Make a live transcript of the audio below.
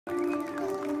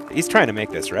He's trying to make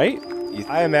this, right?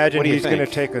 I imagine he's going to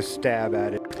think? take a stab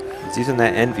at it. He's using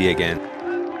that envy again.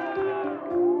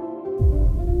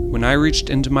 When I reached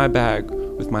into my bag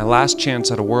with my last chance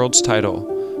at a world's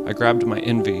title, I grabbed my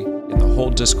envy, and the whole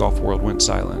disc golf world went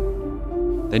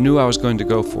silent. They knew I was going to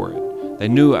go for it. They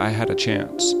knew I had a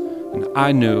chance, and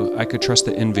I knew I could trust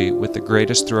the envy with the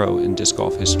greatest throw in disc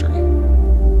golf history.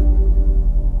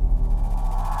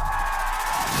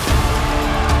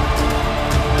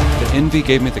 The envy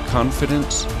gave me the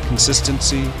confidence,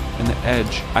 consistency, and the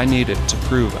edge I needed to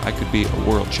prove I could be a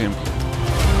world champion.